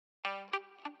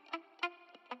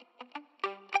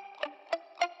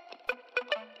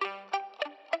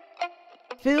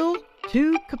Filled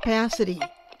to Capacity,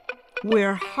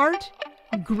 where heart,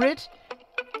 grit,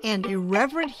 and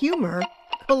irreverent humor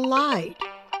collide.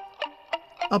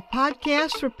 A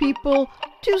podcast for people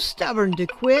too stubborn to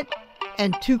quit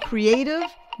and too creative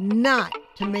not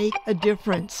to make a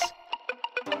difference.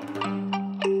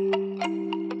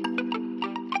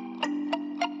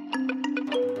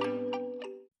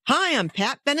 Hi, I'm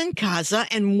Pat Benincasa,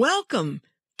 and welcome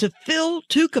to Fill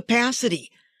to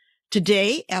Capacity.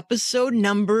 Today, episode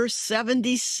number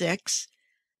 76,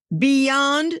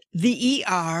 Beyond the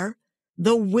ER,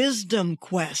 The Wisdom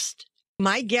Quest.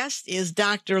 My guest is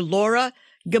Dr. Laura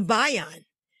Gabayan,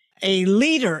 a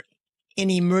leader in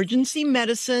emergency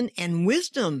medicine and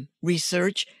wisdom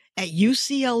research at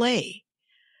UCLA.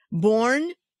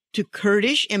 Born to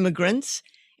Kurdish immigrants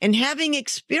and having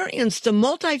experienced a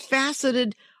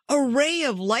multifaceted array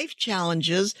of life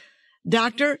challenges,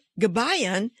 Dr.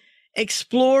 Gabayan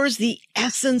explores the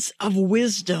essence of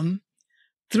wisdom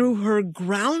through her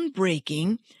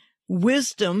groundbreaking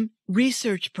wisdom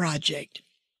research project.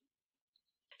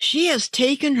 She has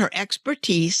taken her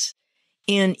expertise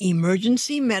in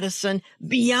emergency medicine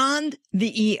beyond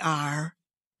the ER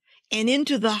and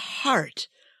into the heart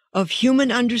of human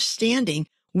understanding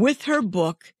with her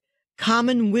book,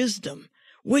 Common Wisdom,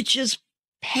 which is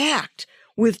packed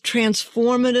with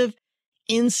transformative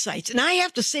insights. And I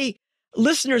have to say,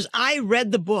 listeners, I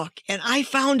read the book and I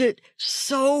found it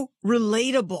so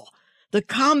relatable. The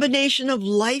combination of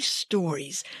life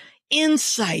stories,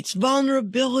 insights,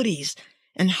 vulnerabilities,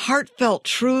 and heartfelt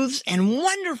truths and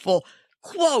wonderful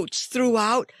quotes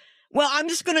throughout. Well, I'm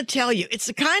just going to tell you, it's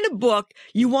the kind of book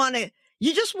you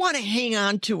just want to hang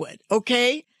on to it.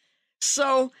 Okay.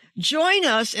 So join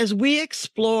us as we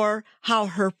explore how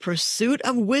her pursuit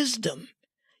of wisdom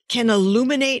can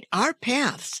illuminate our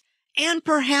paths and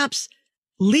perhaps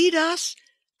lead us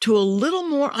to a little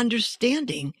more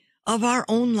understanding of our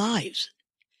own lives.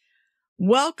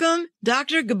 Welcome,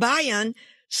 Dr. Gabayan.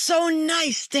 So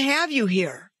nice to have you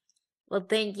here. Well,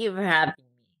 thank you for having me.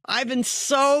 I've been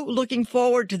so looking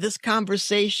forward to this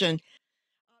conversation.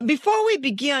 Before we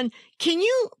begin, can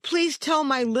you please tell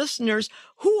my listeners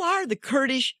who are the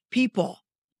Kurdish people?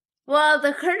 Well,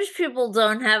 the Kurdish people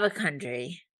don't have a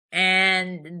country,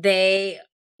 and they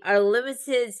are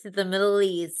limited to the Middle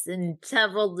East in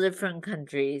several different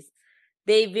countries.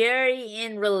 They vary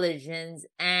in religions,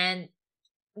 and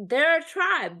they're a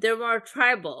tribe. They're more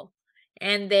tribal,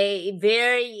 and they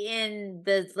vary in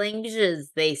the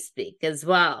languages they speak as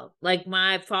well. Like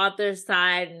my father's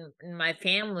side and my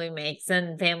family, my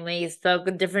extended family, spoke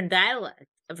a different dialect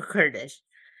of Kurdish.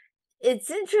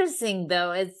 It's interesting,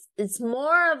 though. It's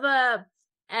more of a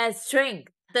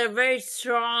strength. They're very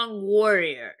strong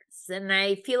warriors. And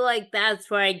I feel like that's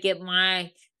where I get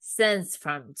my sense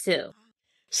from, too.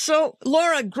 So,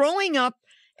 Laura, growing up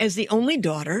as the only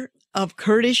daughter of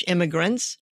Kurdish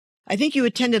immigrants, I think you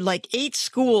attended like 8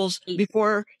 schools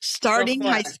before starting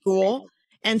high school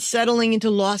and settling into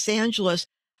Los Angeles.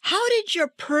 How did your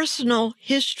personal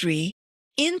history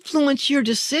influence your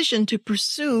decision to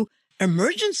pursue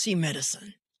emergency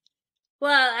medicine?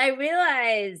 Well, I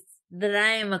realized that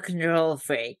I am a control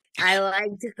freak. I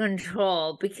like to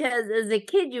control because as a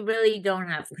kid, you really don't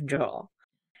have control.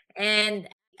 And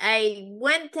I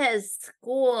went to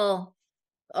school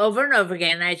over and over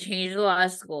again. I changed a lot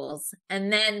of schools.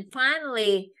 And then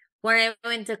finally, when I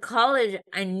went to college,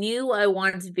 I knew I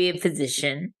wanted to be a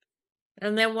physician.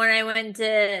 And then when I went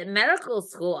to medical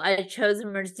school, I chose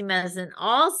emergency medicine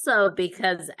also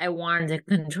because I wanted to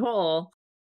control.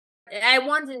 I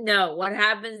want to know what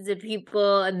happens to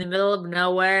people in the middle of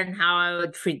nowhere and how I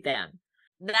would treat them.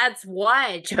 That's why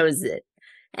I chose it.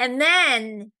 And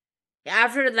then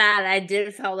after that, I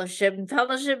did fellowship. And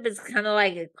fellowship is kind of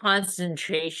like a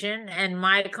concentration. And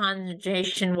my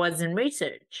concentration was in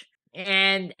research.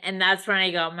 And that's when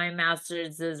I got my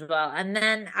master's as well. And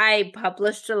then I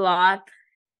published a lot.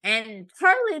 And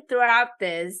partly throughout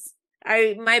this,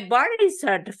 my body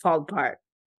started to fall apart.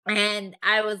 And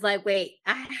I was like, wait,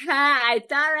 I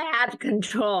thought I had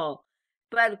control,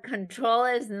 but control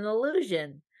is an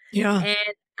illusion. Yeah.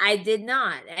 And I did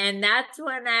not. And that's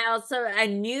when I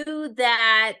knew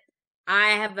that I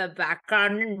have a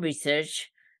background in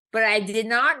research, but I did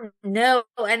not know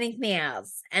anything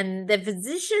else. And the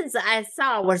physicians I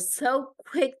saw were so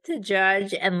quick to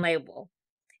judge and label.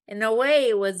 In a way,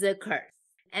 it was a curse.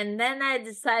 And then I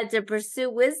decided to pursue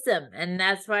wisdom. And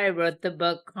that's why I wrote the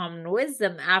book Common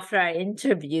Wisdom after I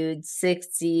interviewed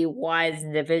 60 wise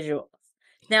individuals.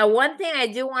 Now, one thing I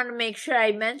do want to make sure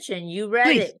I mention, you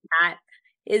read it, Pat,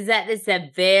 is that it's a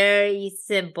very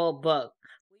simple book.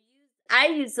 I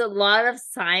used a lot of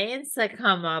science to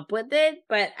come up with it,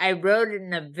 but I wrote it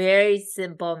in a very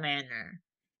simple manner.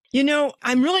 You know,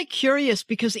 I'm really curious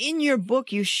because in your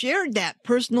book, you shared that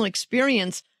personal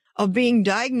experience of being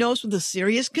diagnosed with a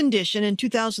serious condition in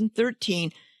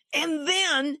 2013. And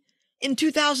then in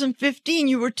 2015,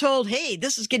 you were told, hey,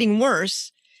 this is getting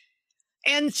worse.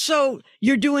 And so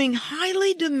you're doing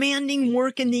highly demanding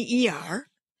work in the ER,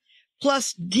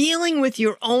 plus dealing with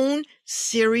your own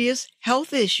serious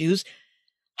health issues.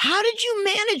 How did you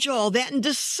manage all that and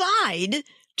decide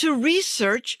to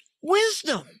research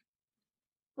wisdom?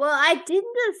 Well, I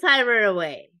didn't decide right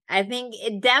away. I think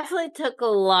it definitely took a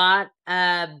lot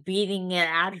of beating it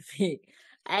out of me.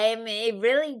 I mean, it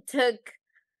really took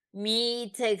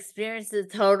me to experience the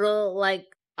total like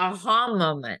aha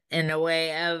moment in a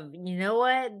way of, you know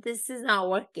what, this is not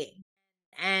working.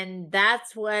 And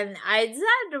that's when I decided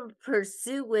to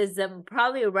pursue wisdom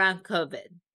probably around COVID.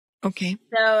 Okay.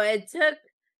 So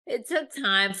it took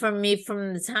time for me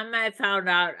from the time I found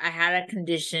out I had a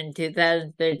condition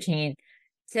 2013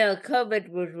 till COVID,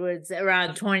 which was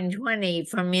around 2020,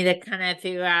 for me to kind of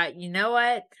figure out, you know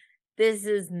what, this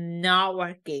is not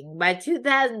working. By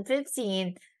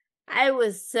 2015, I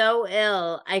was so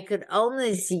ill I could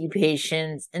only see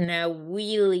patients in a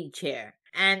wheelie chair.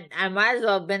 And I might as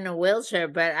well have been in a wheelchair,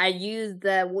 but I used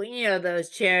those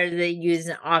chairs they use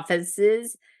in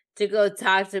offices to go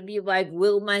talk to people, like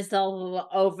wheel myself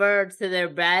over to their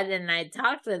bed and I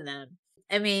talk to them.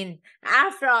 I mean,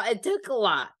 after all, it took a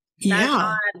lot. That's all Yeah.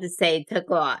 I have to say. It took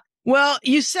a lot. Well,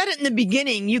 you said it in the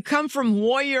beginning. You come from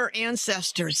warrior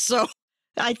ancestors. So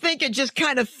I think it just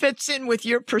kind of fits in with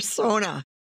your persona.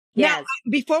 Now, Yes.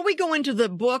 before we go into the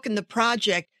book and the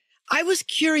project, I was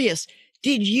curious,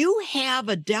 did you have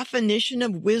a definition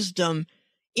of wisdom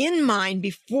in mind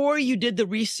before you did the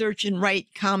research and write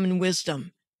Common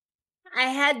Wisdom? I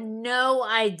had no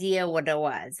idea what it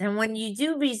was. And when you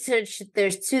do research,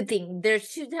 there's two things. There's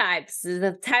two types. There's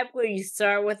the type where you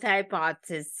start with a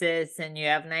hypothesis and you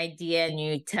have an idea and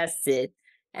you test it.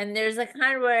 And there's a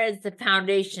kind where it's the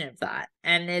foundation of that.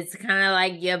 And it's kind of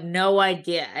like you have no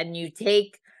idea and you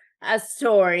take a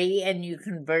story and you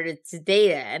convert it to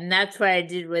data. And that's what I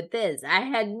did with this. I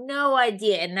had no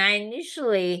idea. And I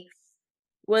initially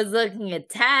was looking at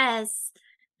tests.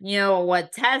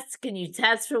 What tests can you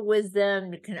test for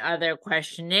wisdom? Are there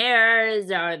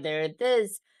questionnaires? Are there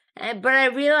this? But I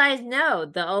realized no,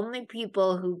 the only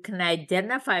people who can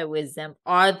identify wisdom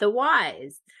are the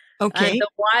wise. Okay. The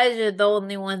wise are the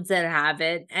only ones that have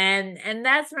it, and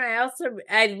that's when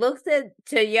I looked at.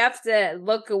 So you have to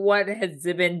look at what has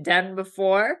been done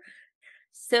before.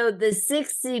 So the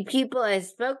 60 people I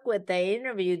spoke with, I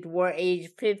interviewed, were age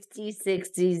 50s,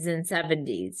 60s, and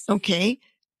 70s. Okay.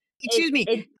 Excuse me.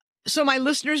 It So my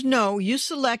listeners know you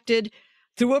selected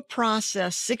through a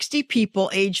process 60 people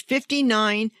age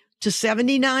 59 to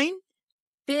 79.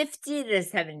 50 to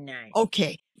 79.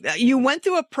 Okay. You went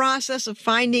through a process of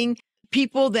finding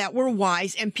people that were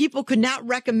wise and people could not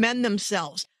recommend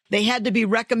themselves. They had to be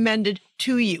recommended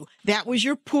to you. That was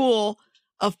your pool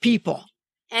of people.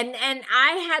 And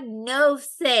I had no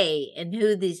say in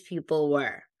who these people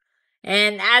were.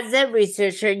 And as a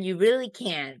researcher, you really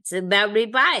can't. So that would be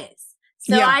biased.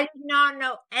 So Yeah. I did not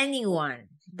know anyone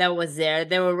that was there.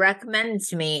 They were recommended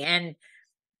to me. And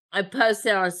I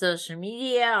posted on social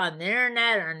media, on the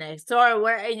internet, or next door,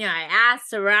 where I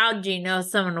asked around, do you know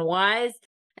someone wise?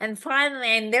 And finally,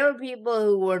 and there were people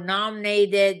who were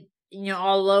nominated,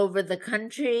 all over the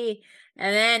country.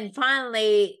 And then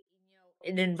finally,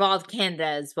 it involved Canada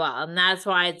as well. And that's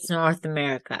why it's North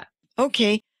America.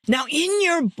 Okay. Now, in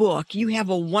your book, you have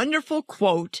a wonderful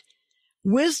quote.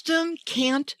 Wisdom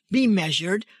can't be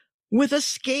measured with a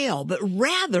scale, but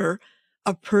rather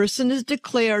a person is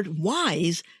declared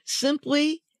wise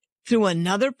simply through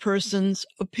another person's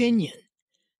opinion.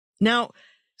 Now,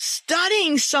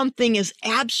 studying something as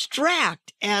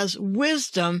abstract as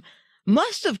wisdom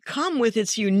must have come with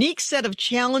its unique set of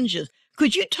challenges.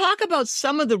 Could you talk about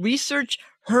some of the research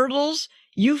hurdles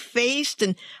you faced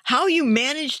and how you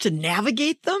managed to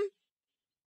navigate them?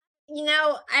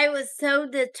 I was so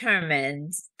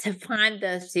determined to find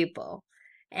those people.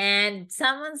 And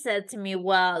someone said to me,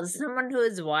 well, someone who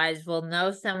is wise will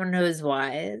know someone who is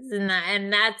wise.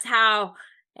 And that's how,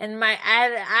 I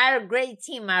had a great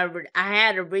team. I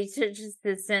had a research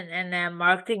assistant and a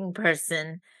marketing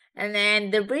person. And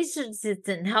then the research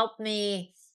assistant helped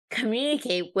me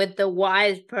communicate with the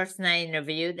wise person I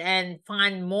interviewed and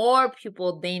find more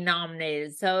people they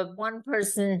nominated. So if one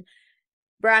person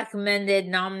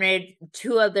nominated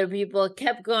two other people, it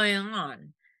kept going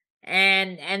on.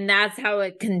 And that's how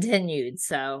it continued.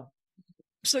 So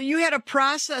So you had a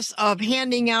process of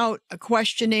handing out a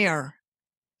questionnaire.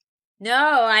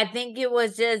 No, I think it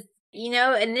was just,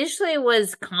 initially it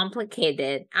was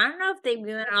complicated. I don't know if they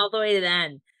went all the way to the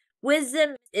end.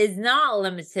 Wisdom is not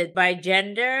limited by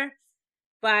gender,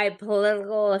 by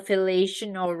political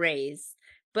affiliation or race,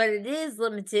 but it is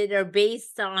limited or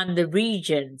based on the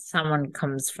region someone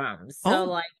comes from. So, Oh,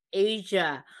 like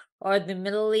Asia or the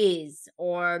Middle East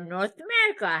or North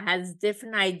America has a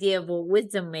different idea of what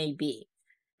wisdom may be.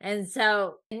 And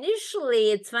so initially,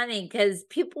 it's funny because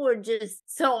people were just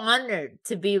so honored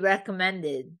to be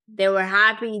recommended. They were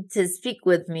happy to speak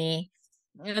with me,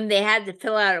 and they had to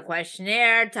fill out a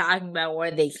questionnaire talking about where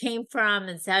they came from,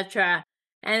 etc.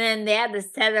 And then they had to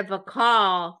set up a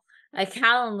call, a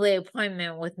Calendly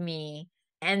appointment with me,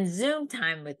 and Zoom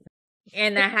time with me.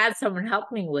 And I had someone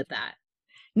help me with that.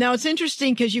 now it's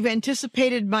interesting because you've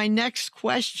anticipated my next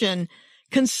question.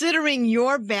 Considering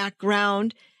your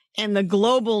background and the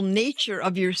global nature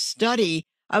of your study,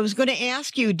 I was going to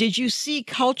ask you, did you see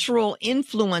cultural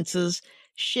influences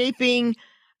shaping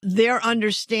their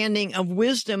understanding of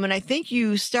wisdom? And I think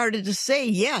you started to say,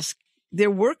 yes,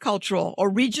 there were cultural or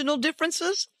regional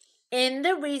differences. In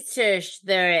the research,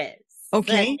 there is. But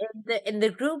Okay. in the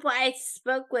group I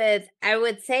spoke with, I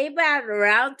would say about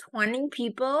around 20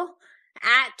 people.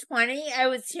 At 20, I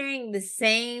was hearing the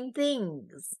same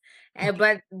things. Okay.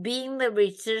 But being the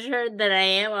researcher that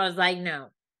I am, I was like, no,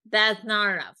 that's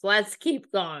not enough. Let's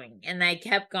keep going. And I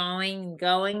kept going and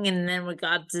going, and then we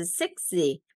got to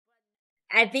 60.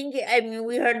 I mean,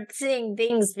 we heard the same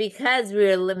things because we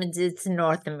were limited to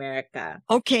North America.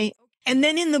 Okay. And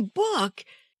then in the book,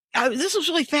 this was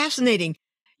really fascinating.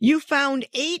 You found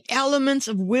 8 elements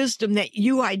of wisdom that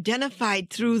you identified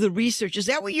through the research. Is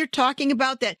that what you're talking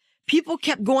about? That people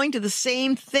kept going to the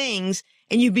same things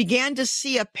and you began to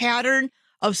see a pattern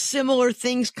of similar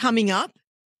things coming up?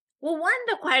 Well, one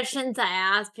of the questions I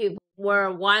asked people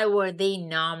were why were they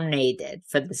nominated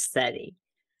for the study?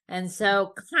 And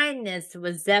so kindness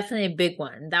was definitely a big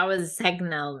one. That was the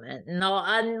second element.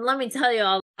 And let me tell you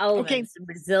all elements: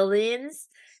 resilience,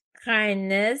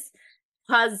 kindness,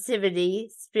 positivity,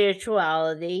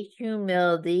 spirituality,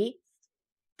 humility,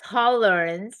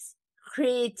 tolerance,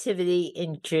 creativity,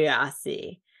 and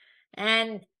curiosity.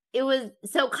 And it was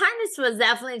so kindness was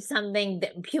definitely something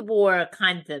that people were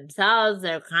kind to themselves,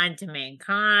 they're kind to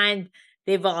mankind,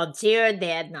 they volunteered, they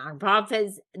had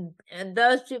nonprofits, and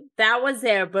those people that was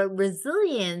there. But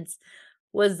resilience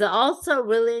was also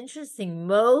really interesting.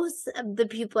 Most of the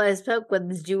people I spoke with,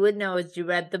 as you would know as you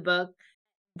read the book,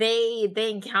 they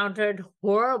encountered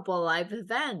horrible life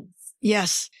events.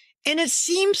 Yes. And it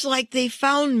seems like they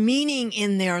found meaning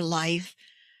in their life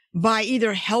by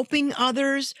either helping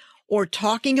others or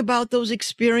talking about those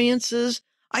experiences.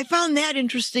 I found that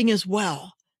interesting as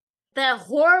well. The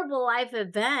horrible life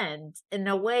event, in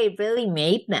a way, really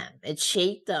made them. It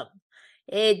shaped them.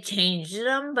 It changed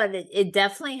them, but it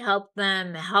definitely helped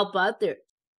them help others.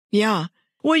 Yeah.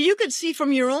 Well, you could see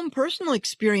from your own personal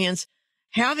experience,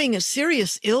 having a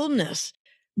serious illness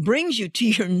brings you to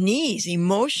your knees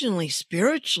emotionally,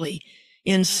 spiritually,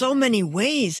 in so many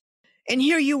ways. And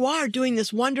here you are doing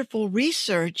this wonderful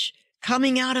research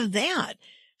coming out of that.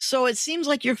 So it seems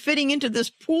like you're fitting into this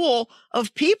pool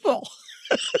of people.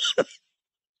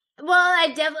 Well, I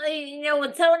definitely,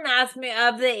 when someone asks me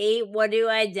of the 8, what do you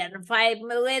identify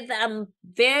with? I'm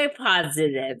very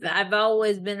positive. I've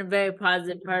always been a very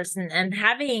positive person. And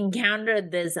having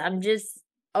encountered this, I'm just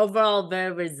overall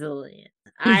very resilient.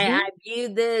 I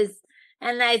view this,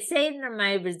 and I say in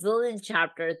my resilience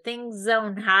chapter, things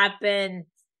don't happen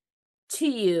to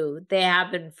you, they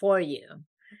happen for you.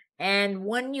 And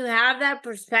when you have that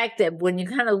perspective, when you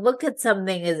kind of look at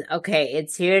something as, okay,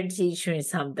 it's here to teach me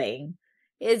something.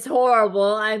 It's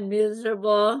horrible. I'm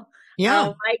miserable. I Yeah.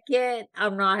 don't like it.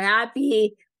 I'm not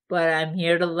happy, but I'm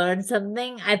here to learn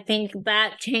something. I think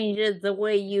that changes the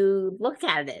way you look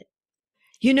at it.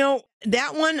 You know,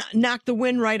 that one knocked the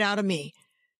wind right out of me.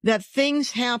 That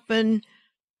things happen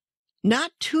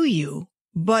not to you,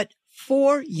 but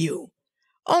for you.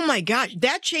 Oh my gosh,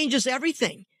 that changes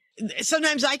everything.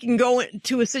 Sometimes I can go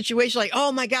into a situation like,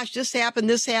 oh my gosh, this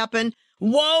happened.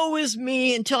 Woe is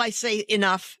me until I say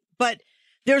enough. But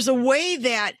there's a way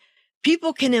that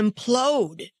people can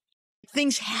implode,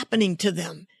 things happening to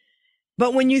them.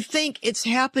 But when you think it's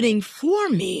happening for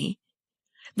me,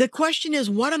 the question is,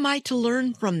 what am I to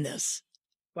learn from this?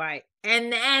 Right.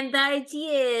 And the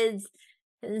idea is,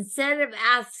 instead of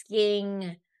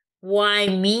asking why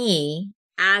me,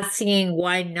 asking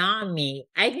why not me.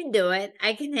 I can do it.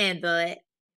 I can handle it.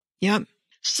 Yep.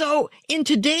 So in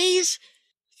today's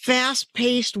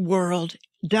fast-paced world,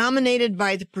 dominated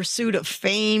by the pursuit of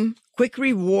fame, quick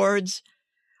rewards.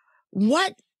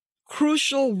 What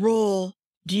crucial role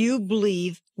do you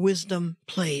believe wisdom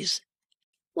plays?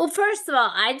 Well, first of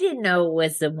all, I didn't know what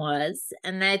wisdom was.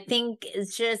 And I think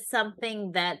it's just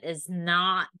something that is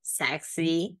not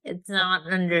sexy. It's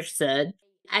not understood.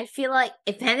 I feel like,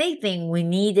 if anything, we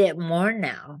need it more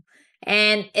now.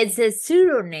 And it's a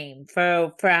pseudonym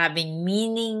for having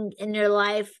meaning in your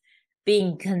life,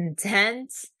 being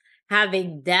content,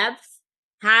 having depth,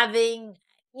 having,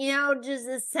 just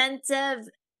a sense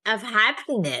of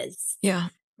happiness, Yeah.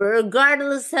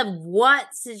 regardless of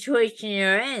what situation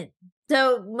you're in.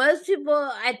 So most people,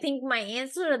 I think my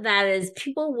answer to that is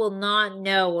people will not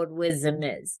know what wisdom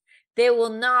is. They will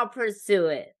not pursue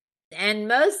it. And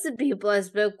most of the people I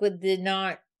spoke with did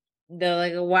not. They're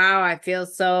like, wow, I feel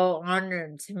so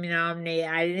honored to be nominated.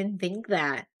 I didn't think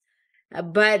that.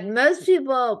 But most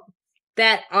people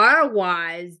that are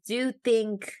wise do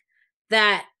think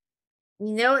that,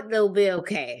 it'll be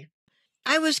okay.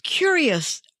 I was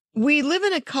curious. We live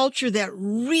in a culture that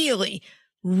really,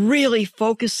 really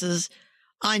focuses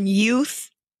on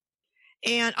youth,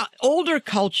 and older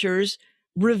cultures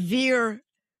revere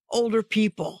older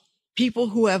people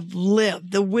who have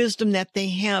lived, the wisdom that they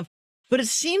have. But it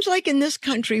seems like in this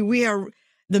country,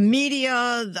 the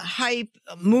media, the hype,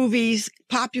 movies,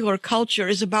 popular culture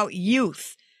is about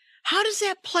youth. How does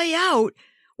that play out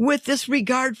with this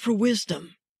regard for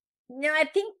wisdom? I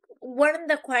think one of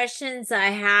the questions I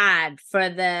had for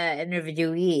the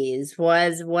interviewees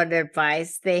was what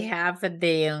advice they have for the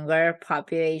younger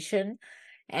population.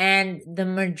 And the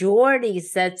majority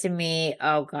said to me,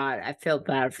 oh God, I feel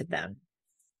bad for them.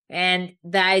 And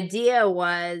the idea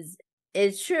was,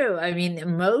 it's true. I mean,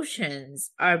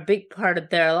 emotions are a big part of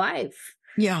their life.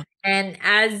 Yeah. And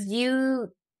as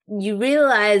you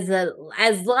realize that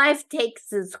as life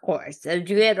takes its course, as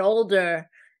you get older,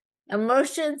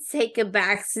 emotions take a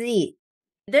back seat.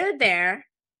 They're there.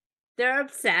 They're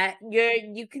upset.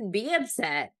 You can be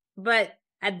upset, but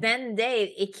at the end of the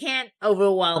day, it can't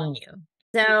overwhelm you.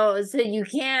 So you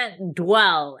can't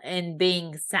dwell in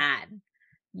being sad.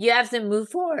 You have to move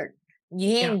forward.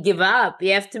 You can't give up.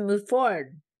 You have to move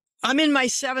forward. I'm in my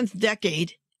 7th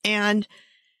decade, and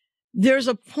there's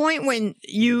a point when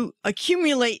you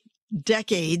accumulate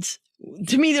decades.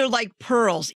 To me, they're like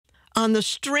pearls on the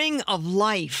string of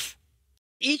life.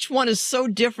 Each one is so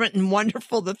different and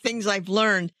wonderful, the things I've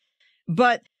learned.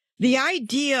 But the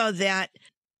idea that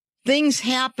things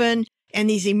happen and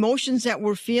these emotions that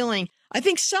we're feeling, I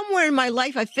think somewhere in my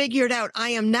life, I figured out I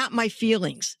am not my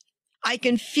feelings. I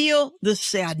can feel the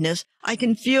sadness. I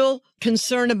can feel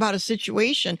concern about a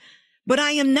situation, but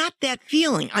I am not that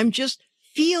feeling. I'm just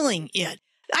feeling it.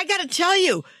 I got to tell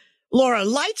you, Laura,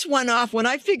 lights went off when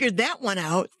I figured that one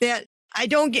out, that I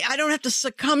don't have to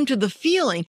succumb to the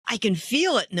feeling. I can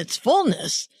feel it in its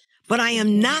fullness, but I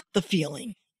am not the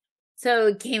feeling. So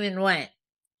it came and went.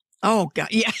 Oh God.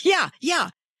 Yeah.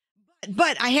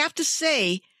 But I have to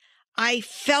say, I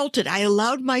felt it. I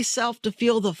allowed myself to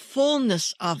feel the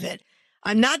fullness of it.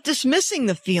 I'm not dismissing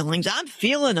the feelings. I'm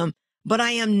feeling them, but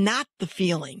I am not the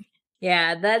feeling.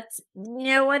 Yeah, that's,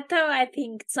 what though? I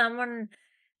think someone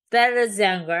that is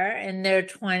younger in their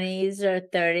 20s or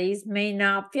 30s may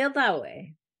not feel that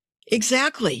way.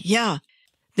 Exactly. Yeah.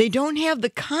 They don't have the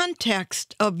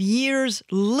context of years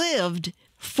lived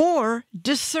for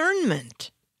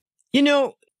discernment.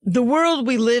 The world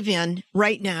we live in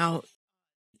right now,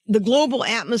 the global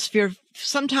atmosphere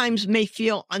sometimes may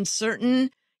feel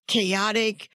uncertain,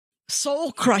 chaotic,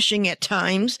 soul crushing at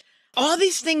times. All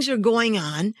these things are going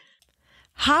on.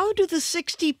 How do the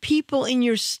 60 people in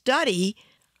your study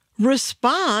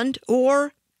respond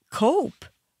or cope?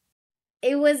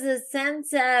 It was a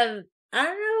sense of, I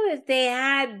don't know if they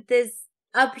had this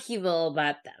upheaval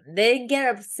about them. They didn't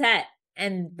get upset.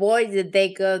 And boy, did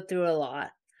they go through a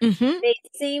lot. Mm-hmm. They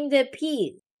seemed at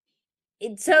peace.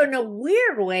 So in a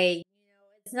weird way,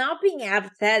 it's not being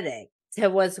apathetic to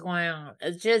what's going on.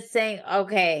 It's just saying,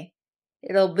 okay,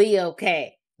 it'll be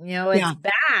okay. It's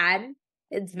bad.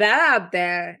 It's bad out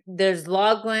there. There's a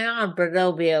lot going on, but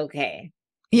it'll be okay.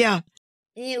 Yeah.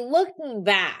 Looking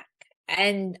back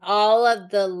and all of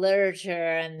the literature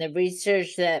and the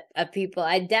research that of people,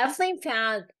 I definitely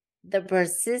found the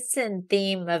persistent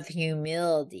theme of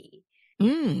humility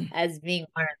as being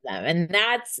one of them. And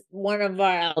that's one of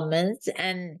our elements.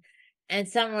 And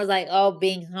someone was like, oh,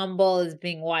 being humble is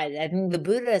being wise. I think the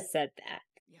Buddha said that.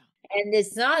 Yeah. And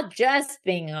it's not just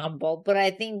being humble, but I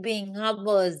think being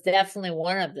humble is definitely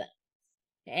one of them.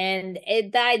 And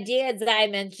the idea that I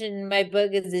mentioned in my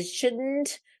book is it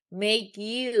shouldn't make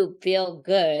you feel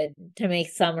good to make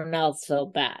someone else feel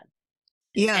bad.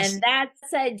 Yes. And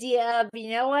that's the idea of, you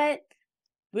know what?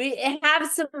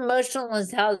 Have some emotional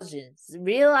intelligence.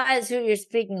 Realize who you're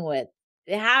speaking with.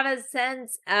 Have a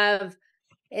sense of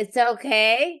it's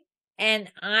okay,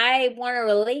 and I want to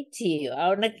relate to you. I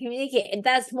want to communicate. And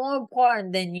that's more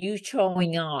important than you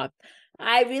showing off.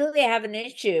 I really have an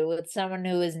issue with someone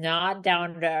who is not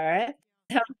down to earth,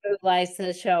 someone who likes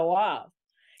to show off.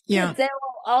 Yeah. Because there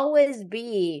will always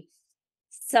be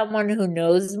someone who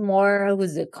knows more,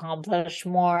 who's accomplished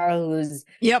more, who's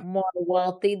Yep. more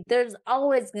wealthy. There's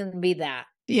always going to be that.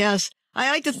 Yes.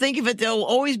 I like to think of it, there'll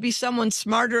always be someone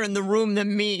smarter in the room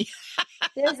than me.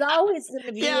 There's always going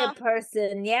to be a Yeah.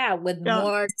 person, with Yeah.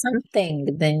 more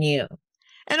something than you.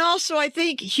 And also, I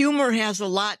think humor has a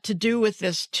lot to do with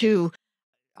this too.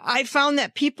 I found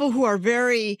that people who are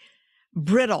very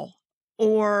brittle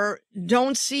or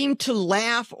don't seem to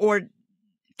laugh or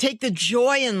take the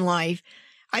joy in life,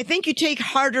 I think you take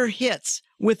harder hits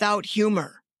without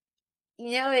humor.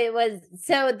 It was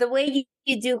so the way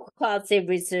you do qualitative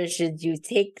research is you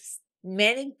take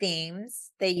many themes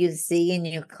that you see and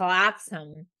you collapse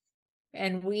them.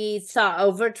 And we saw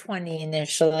over 20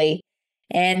 initially.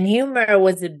 And humor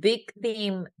was a big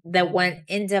theme that went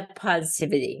into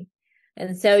positivity.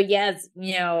 And so, yes,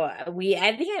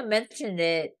 I think I mentioned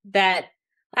it that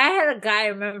I had a guy,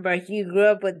 remember, he grew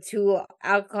up with two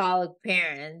alcoholic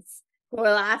parents who were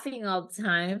laughing all the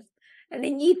time. And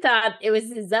then he thought it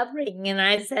was his upbringing. And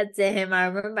I said to him, I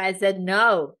remember I said,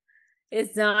 no,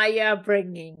 it's not your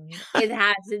upbringing. It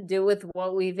has to do with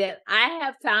what we've had. I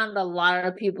have found a lot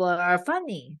of people are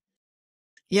funny.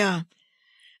 Yeah.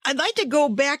 I'd like to go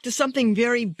back to something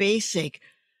very basic.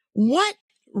 What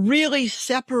really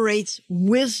separates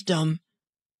wisdom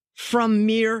from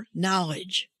mere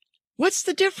knowledge? What's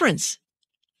the difference?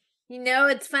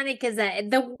 It's funny because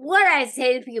what I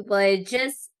say to people is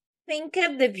just think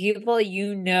of the people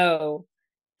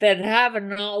that have a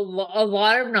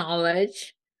lot of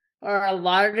knowledge or a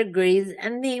lot of degrees,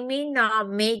 and they may not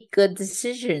make good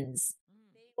decisions.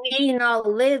 They may not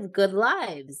live good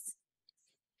lives.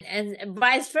 And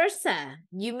vice versa.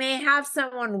 You may have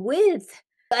someone with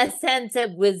a sense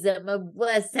of wisdom,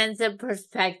 a sense of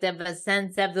perspective, a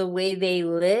sense of the way they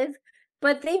live,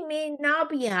 but they may not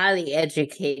be highly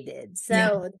educated. Yeah.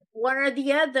 So one or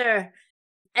the other.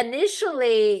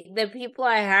 Initially, the people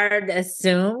I hired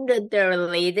assumed that they're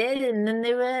related, and then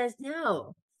they realized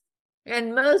no.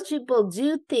 And most people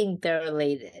do think they're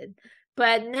related,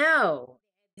 but no.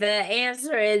 The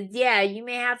answer is you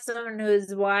may have someone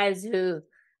who's wise who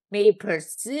may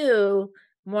pursue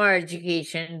more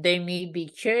education. They may be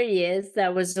curious.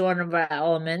 That was one of our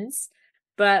elements.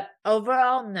 But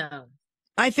overall, no.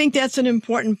 I think that's an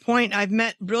important point. I've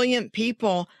met brilliant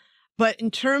people, but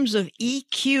in terms of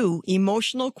EQ,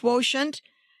 emotional quotient,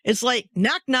 it's like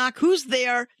knock, knock, who's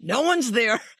there? No one's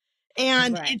there.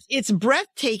 And Right. it's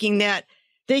breathtaking that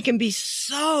they can be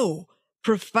so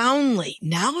profoundly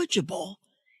knowledgeable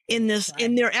in this,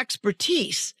 in their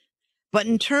expertise. But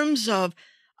in terms of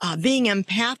being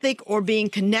empathic or being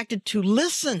connected to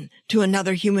listen to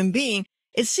another human being,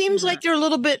 it seems like they're a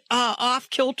little bit off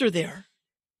kilter there.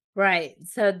 Right.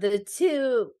 So the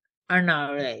two are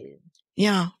not related.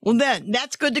 Yeah. Well,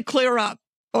 that's good to clear up.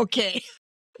 Okay.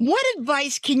 What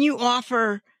advice can you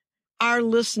offer our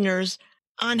listeners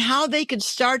on how they could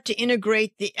start to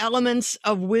integrate the elements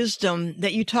of wisdom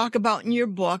that you talk about in your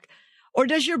book? Or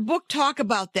does your book talk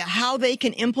about that, how they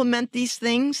can implement these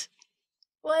things?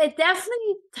 Well, it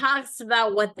definitely talks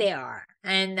about what they are.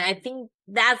 And I think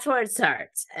that's where it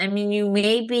starts. I mean, you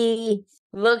may be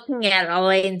looking at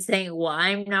LA and saying, well,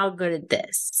 I'm not good at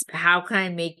this. How can I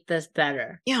make this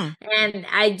better? Yeah. And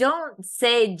I don't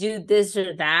say do this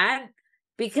or that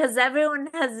because everyone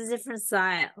has a different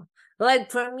style.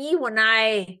 Like for me, when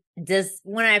I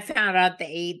found out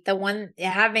the one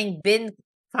having been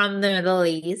from the Middle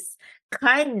East,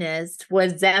 kindness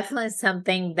was definitely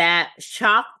something that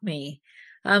shocked me.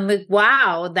 I'm like,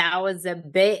 wow, that was a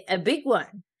big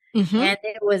one. Mm-hmm. And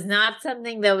it was not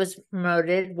something that was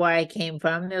promoted where I came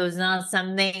from. It was not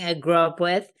something I grew up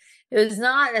with. It was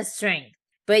not a strength.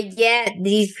 But yet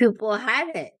these people had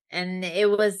it. And it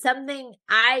was something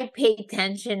I pay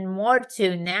attention more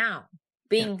to now.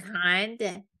 Being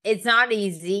kind. It's not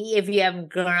easy if you haven't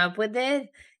grown up with it.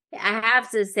 I have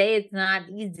to say it's not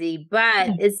easy,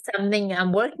 but it's something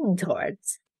I'm working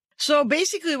towards. So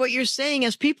basically what you're saying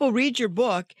is people read your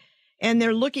book and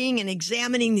they're looking and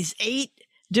examining these 8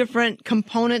 different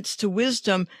components to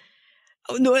wisdom.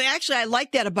 No, actually, I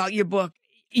like that about your book.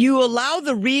 You allow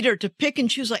the reader to pick and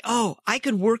choose like, oh, I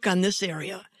could work on this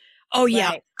area. Oh,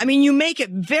 yeah. Right. I mean, you make it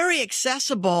very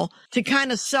accessible to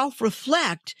kind of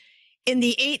self-reflect in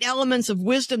the 8 elements of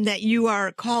wisdom that you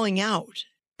are calling out.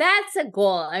 That's a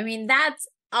goal. I mean, that's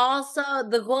also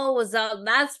the goal was,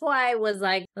 that's why I was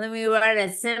like, let me write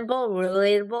a simple,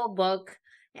 relatable book,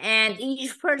 and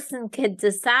each person could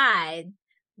decide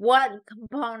what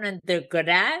component they're good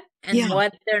at and Yeah.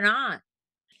 what they're not.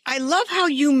 I love how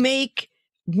you make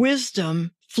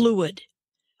wisdom fluid.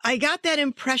 I got that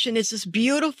impression. It's this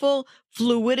beautiful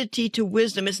fluidity to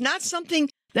wisdom. It's not something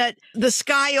that the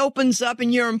sky opens up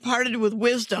and you're imparted with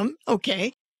wisdom.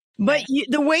 Okay. But Right.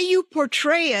 the way you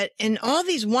portray it and all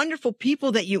these wonderful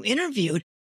people that you interviewed,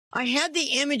 I had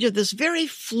the image of this very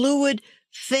fluid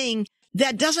thing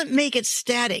that doesn't make it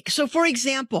static. So for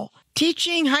example,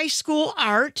 teaching high school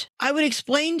art, I would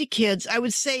explain to kids, I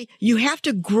would say, you have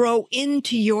to grow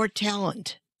into your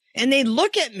talent. And they'd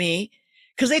look at me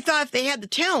because they thought if they had the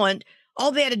talent,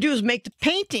 all they had to do was make the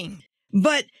painting.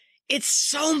 But it's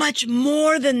so much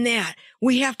more than that.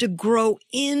 We have to grow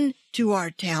into our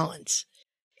talents.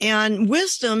 And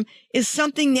wisdom is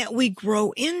something that we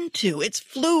grow into. It's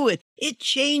fluid. It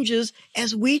changes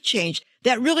as we change.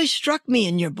 That really struck me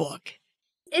in your book.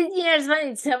 It's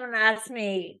funny. Someone asked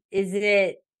me, is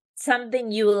it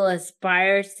something you will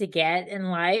aspire to get in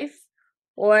life?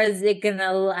 Or is it going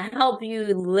to help you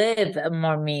live a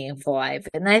more meaningful life?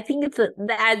 And I think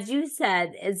as you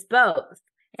said, it's both.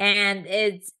 And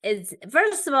it's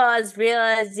first of all, it's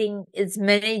realizing its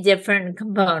many different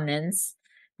components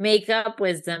make up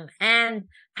wisdom, and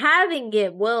having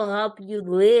it will help you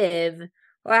live,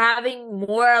 or having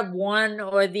more of one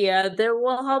or the other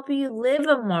will help you live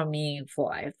a more meaningful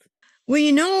life.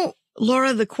 Well,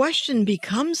 Laura, the question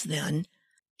becomes then,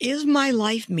 is my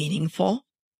life meaningful?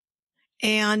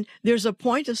 And there's a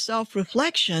point of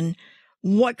self-reflection.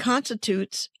 What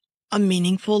constitutes a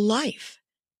meaningful life?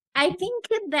 I think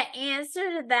the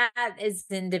answer to that is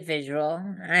individual.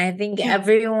 I think Yeah.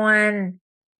 everyone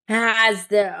has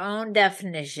their own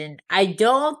definition. I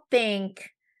don't think,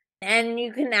 and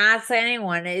you can ask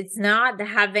anyone, it's not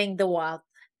having the wealth.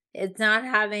 It's not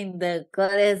having the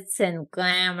glitz and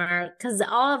glamour, because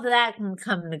all of that can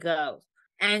come and go.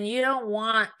 And you don't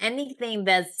want anything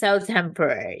that's so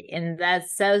temporary and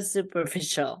that's so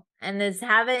superficial. And it's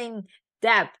having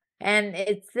depth, and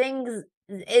it's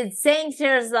saying to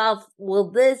yourself,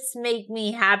 will this make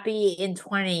me happy in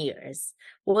 20 years?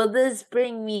 Will this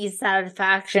bring me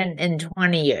satisfaction in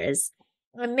 20 years?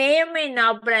 It may or may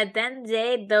not, but at the end of the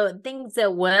day, the things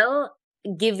that will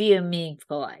give you a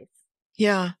meaningful life.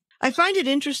 Yeah. I find it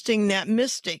interesting that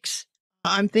mystics,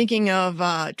 I'm thinking of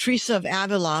Teresa of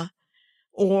Avila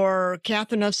or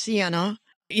Catherine of Siena.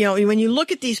 When you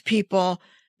look at these people,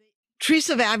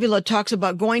 Teresa of Avila talks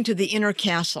about going to the inner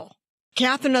castle.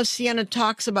 Catherine of Siena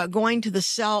talks about going to the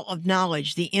cell of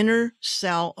knowledge, the inner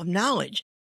cell of knowledge.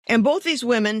 And both these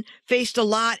women faced a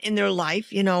lot in their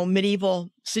life, medieval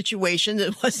situations.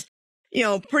 It was,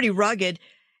 pretty rugged.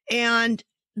 And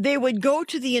they would go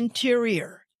to the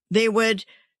interior. They would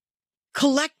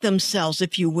collect themselves,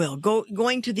 if you will,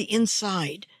 going to the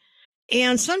inside.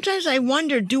 And sometimes I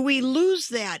wonder, do we lose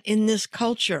that in this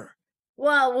culture?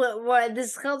 Well,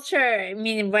 this culture, I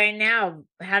mean, right now,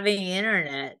 having the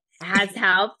internet has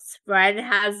helped, right? It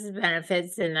has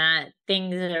benefits in that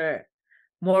things are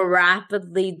more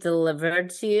rapidly delivered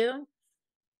to you.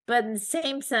 But in the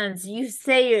same sense, you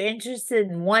say you're interested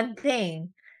in one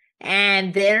thing,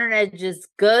 and the internet just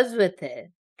goes with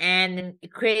it, and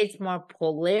it creates more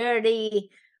polarity,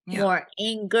 Yeah. more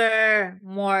anger,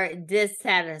 more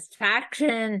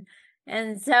dissatisfaction.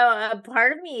 And so a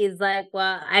part of me is like,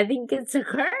 well, I think it's a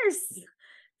curse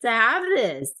to have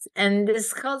this. And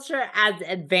this culture, as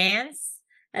advanced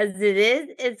as it is,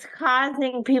 it's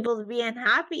causing people to be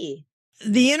unhappy.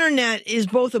 The internet is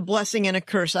both a blessing and a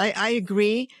curse. I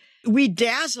agree. We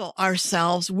dazzle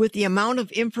ourselves with the amount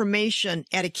of information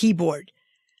at a keyboard.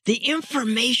 The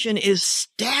information is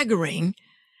staggering,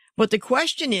 but the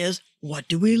question is, what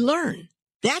do we learn?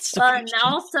 That's the And question.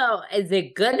 also, is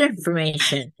it good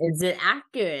information? Is it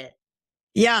accurate?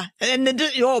 Yeah. And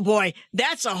oh boy,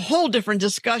 that's a whole different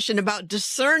discussion about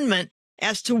discernment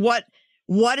as to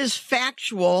what is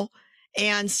factual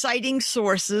and citing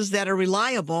sources that are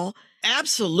reliable.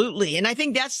 Absolutely. And I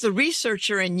think that's the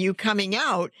researcher in you coming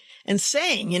out and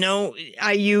saying,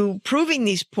 are you proving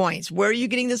these points? Where are you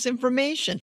getting this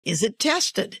information? Is it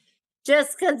tested?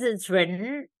 Just because it's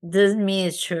written doesn't mean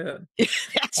it's true.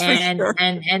 That's for sure.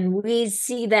 And we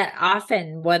see that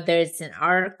often, whether it's in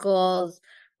articles,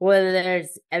 whether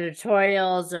there's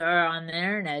editorials or on the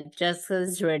internet, just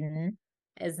because it's written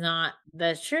is not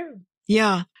that's true.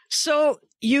 Yeah. So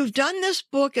you've done this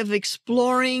book of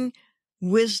exploring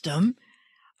wisdom.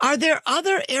 Are there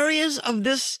other areas of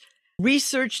this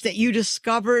research that you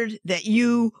discovered that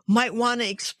you might want to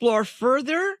explore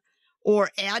further? or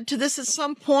add to this at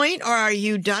some point, or are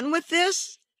you done with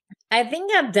this? I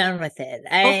think I'm done with it.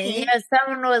 Okay.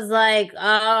 Someone was like,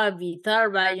 "Oh, have you thought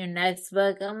about your next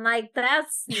book?" I'm like,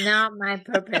 "That's not my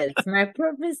purpose. My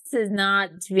purpose is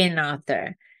not to be an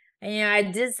author." And, I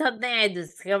did something. I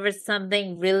discovered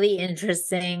something really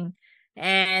interesting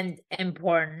and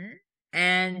important,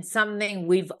 and something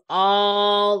we've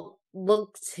all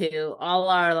looked to all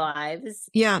our lives.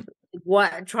 Yeah.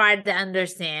 What tried to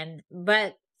understand,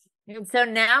 but so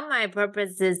now my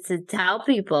purpose is to tell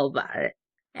people about it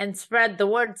and spread the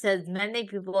word to as many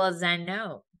people as I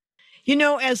know.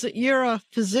 As you're a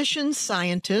physician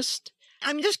scientist,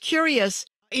 I'm just curious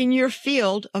in your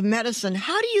field of medicine,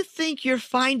 how do you think your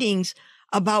findings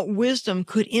about wisdom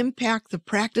could impact the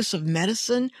practice of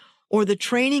medicine or the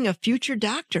training of future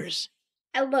doctors?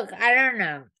 And look, I don't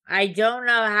know. I don't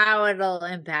know how it'll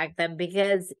impact them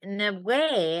because, in a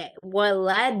way, what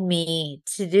led me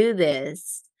to do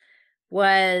this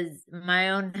was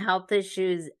my own health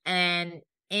issues and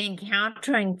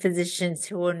encountering physicians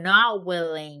who were not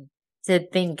willing to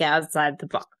think outside the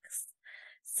box.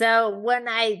 So when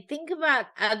I think about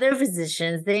other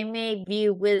physicians, they may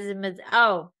view wisdom as,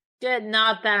 oh, good,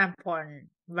 not that important,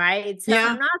 right? So Yeah.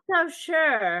 I'm not so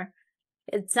sure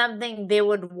it's something they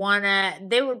would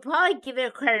probably give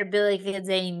it credibility because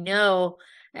they know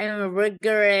I'm a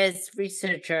rigorous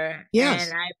researcher and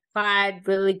Yes. I applied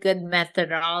really good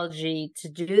methodology to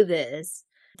do this,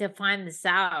 to find this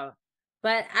out.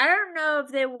 But I don't know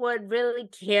if they would really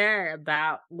care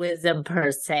about wisdom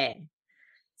per se.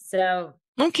 So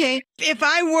Okay. If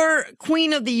I were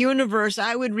queen of the universe,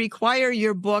 I would require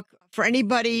your book for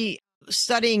anybody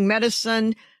studying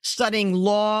medicine, studying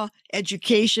law,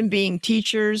 education, being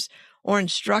teachers or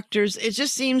instructors. It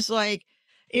just seems like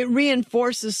it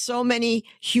reinforces so many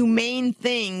humane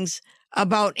things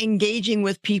about engaging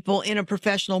with people in a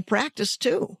professional practice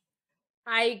too.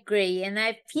 I agree. And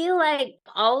I feel like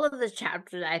all of the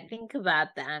chapters, I think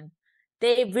about them,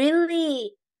 they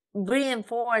really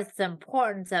reinforce the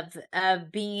importance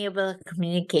of being able to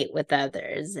communicate with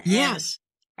others Yes.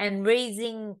 and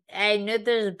raising. I know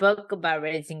there's a book about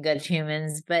raising good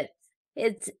humans, but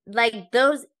it's like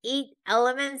those 8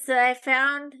 elements that I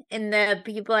found in the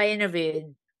people I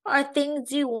interviewed are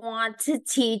things you want to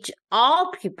teach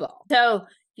all people. So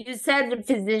you said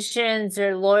physicians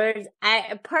or lawyers.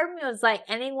 I part of me was like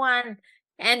anyone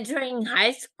entering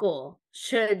high school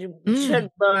Mm. should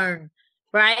learn,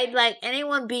 right? Like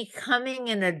anyone becoming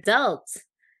an adult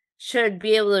should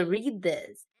be able to read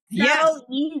this. Yes. So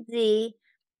easy,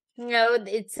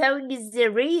 it's so easy to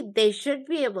read. They should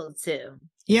be able to.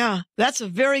 Yeah, that's a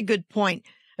very good point,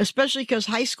 especially because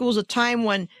high school is a time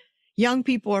when young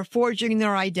people are forging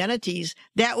their identities.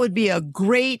 That would be a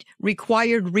great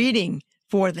required reading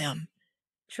for them.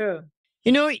 True.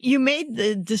 You made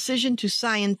the decision to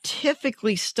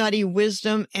scientifically study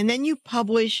wisdom and then you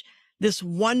publish this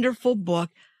wonderful book.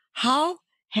 How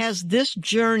has this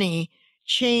journey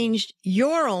changed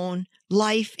your own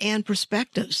life and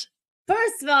perspectives?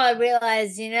 First of all, I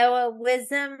realized, what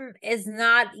wisdom is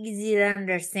not easy to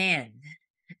understand.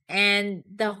 And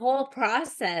the whole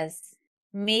process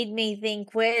made me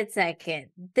think, wait a second,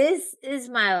 this is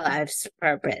my life's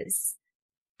purpose.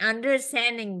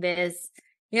 Understanding this,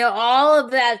 all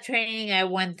of that training I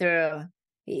went through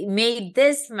made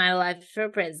this my life's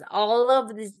purpose. All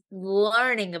of this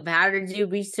learning of how to do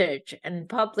research and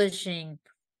publishing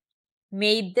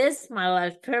made this my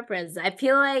life's purpose. I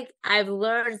feel like I've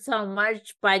learned so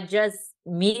much by just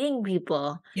meeting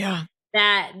people Yeah.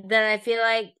 that I feel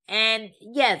like, and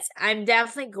yes, I'm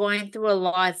definitely going through a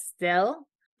lot still,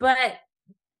 but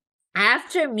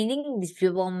after meeting these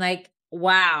people, I'm like,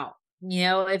 wow,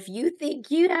 if you think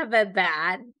you have it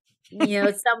bad,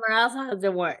 someone else has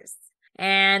it worse.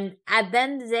 And at the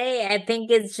end of the day, I think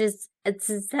it's a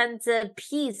sense of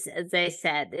peace, as I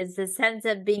said. It's a sense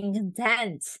of being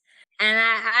content. And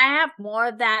I have more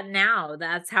of that now.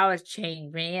 That's how it's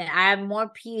changed me. I have more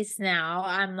peace now.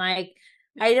 I'm like,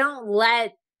 I don't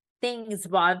let things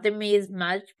bother me as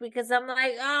much because I'm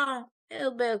like, oh,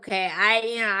 it'll be okay.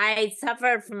 I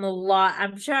suffered from a lot.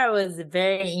 I'm sure I was a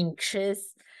very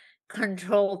anxious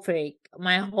control freak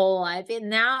my whole life. And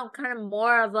now I'm kind of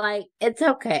more of like, it's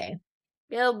okay.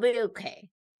 It'll be okay.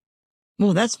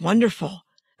 Well, that's wonderful.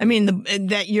 I mean,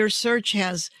 that your search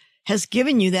has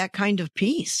given you that kind of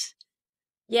peace.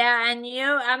 Yeah, and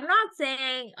I'm not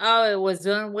saying, oh, it was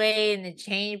one way and it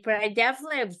changed, but I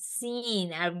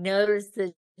definitely I've noticed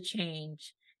the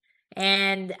change.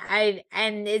 And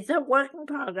it's a work in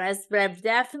progress, but I've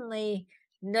definitely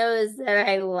noticed that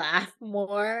I laugh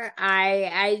more.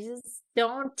 I just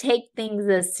don't take things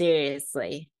as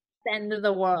seriously. the end of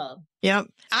the world. Yep.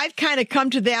 I've kind of come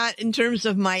to that in terms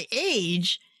of my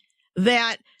age,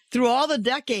 that through all the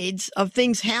decades of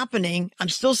things happening, I'm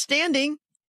still standing,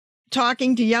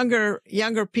 talking to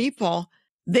younger people.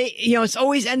 It's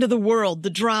always end of the world, the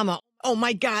drama. Oh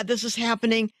my God, this is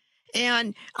happening.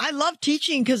 And I love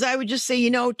teaching because I would just say,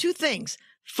 two things: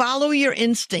 follow your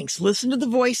instincts, listen to the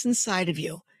voice inside of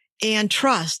you, and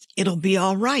trust it'll be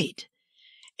all right.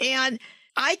 And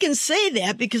I can say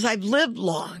that because I've lived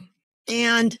long.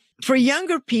 And for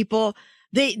younger people,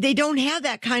 they don't have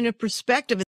that kind of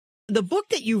perspective. The book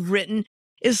that you've written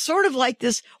is sort of like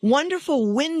this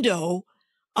wonderful window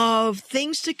of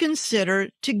things to consider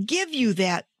to give you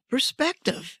that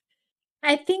perspective.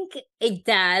 I think it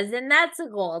does. And that's the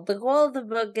goal. The goal of the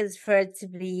book is for it to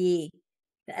be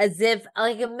as if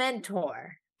like a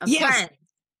mentor, a friend,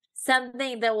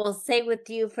 something that will stay with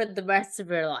you for the rest of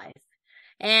your life.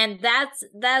 And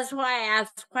that's why I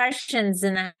ask questions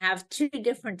and I have 2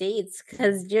 different dates,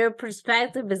 because your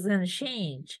perspective is going to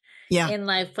change. Yeah. In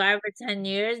like 5 or 10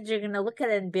 years, you're going to look at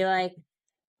it and be like,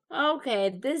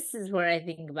 okay, this is what I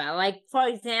think about. Like, for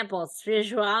example,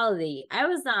 spirituality. I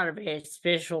was not a very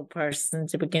spiritual person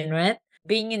to begin with.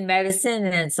 Being in medicine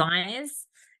and science,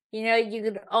 you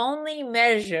could only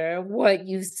measure what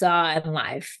you saw in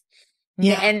life.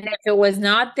 Yeah. And if it was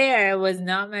not there, it was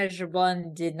not measurable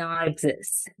and did not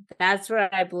exist. That's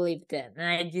what I believed in. And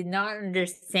I did not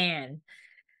understand.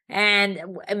 And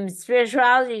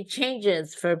spirituality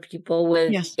changes for people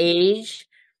with age,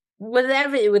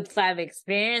 with life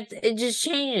experience. It just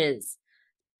changes.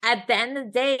 At the end of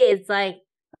the day, it's like,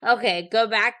 okay, go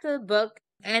back to the book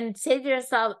and say to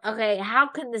yourself, okay, how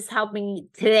can this help me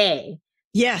today?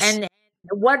 Yes. And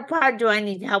what part do I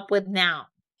need help with now?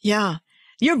 Yeah.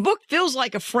 Your book feels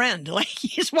like a friend. Like you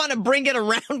just want to bring it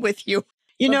around with you.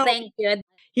 Thank you.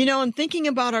 And thinking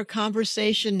about our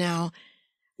conversation now,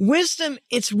 wisdom,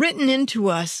 it's written into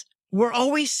us. We're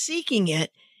always seeking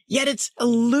it, yet it's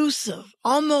elusive,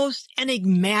 almost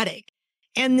enigmatic.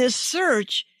 And this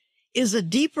search is a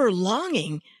deeper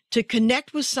longing to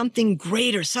connect with something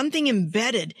greater, something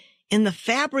embedded in the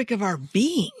fabric of our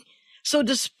being. So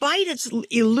despite its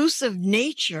elusive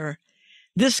nature,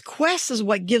 this quest is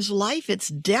what gives life its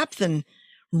depth and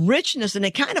richness, and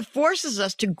it kind of forces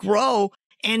us to grow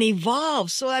and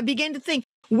evolve. So I began to think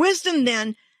wisdom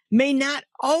then may not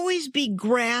always be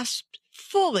grasped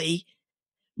fully,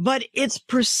 but its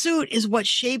pursuit is what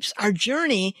shapes our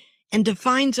journey and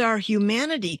defines our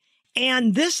humanity.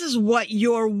 And this is what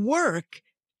your work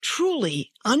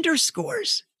truly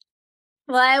underscores.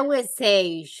 Well, I would say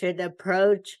you should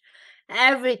approach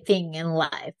everything in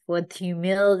life with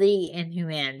humility and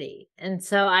humanity. And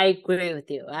so I agree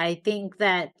with you. I think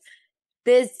that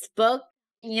this book,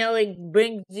 it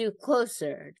brings you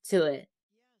closer to it.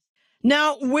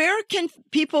 Now, where can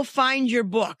people find your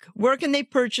book? Where can they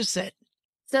purchase it?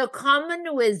 So Common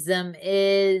Wisdom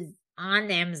is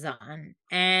on Amazon.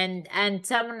 And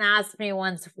someone asked me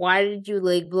once, why did you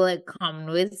label it Common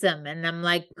Wisdom? And I'm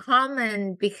like,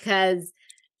 common because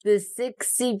the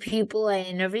 60 people I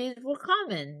interviewed were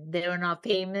common. They were not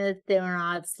famous. They were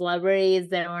not celebrities.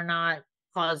 They were not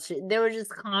college. They were just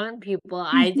common people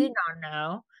I did not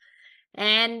know.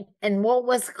 And what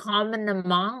was common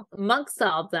amongst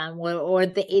all of them were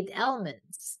the 8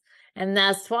 elements. And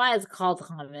that's why it's called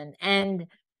Common. And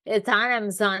it's on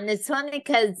Amazon. It's funny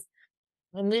because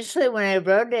initially when I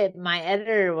wrote it, my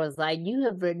editor was like, you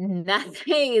have written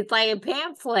nothing. It's like a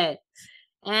pamphlet.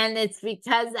 And it's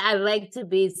because I like to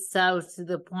be so to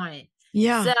the point.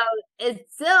 Yeah. So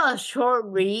it's still a short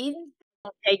read. It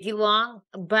won't take you long,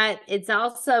 but it's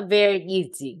also very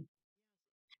easy.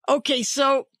 Okay,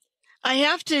 so I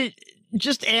have to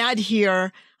just add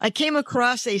here, I came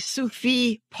across a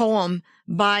Sufi poem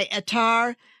by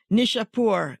Attar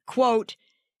Nishapur, quote,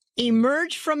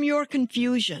 emerge from your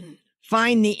confusion,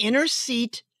 find the inner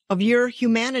seat of your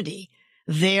humanity.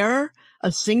 There,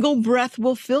 a single breath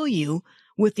will fill you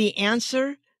with the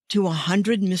answer to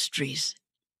 100 mysteries.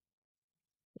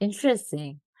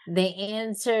 Interesting. The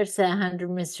answer to 100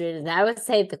 mysteries. I would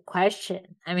say the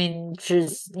question. I mean,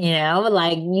 just,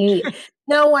 like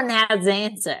no one has the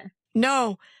answer.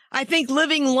 No, I think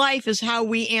living life is how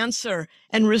we answer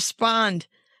and respond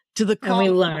to the call. And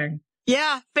we learn.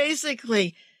 Yeah,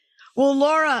 basically. Well,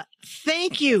 Laura,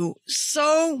 thank you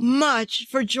so much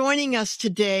for joining us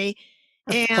today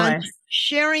and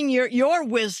sharing your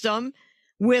wisdom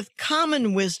with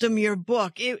Common Wisdom, your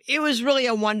book. It was really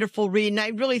a wonderful read, and I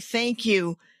really thank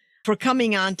you for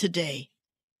coming on today.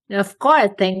 Of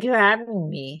course. Thank you for having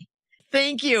me.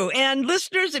 Thank you. And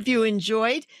listeners, if you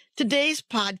enjoyed today's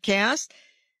podcast,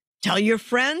 tell your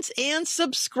friends and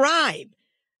subscribe.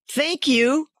 Thank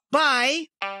you. Bye.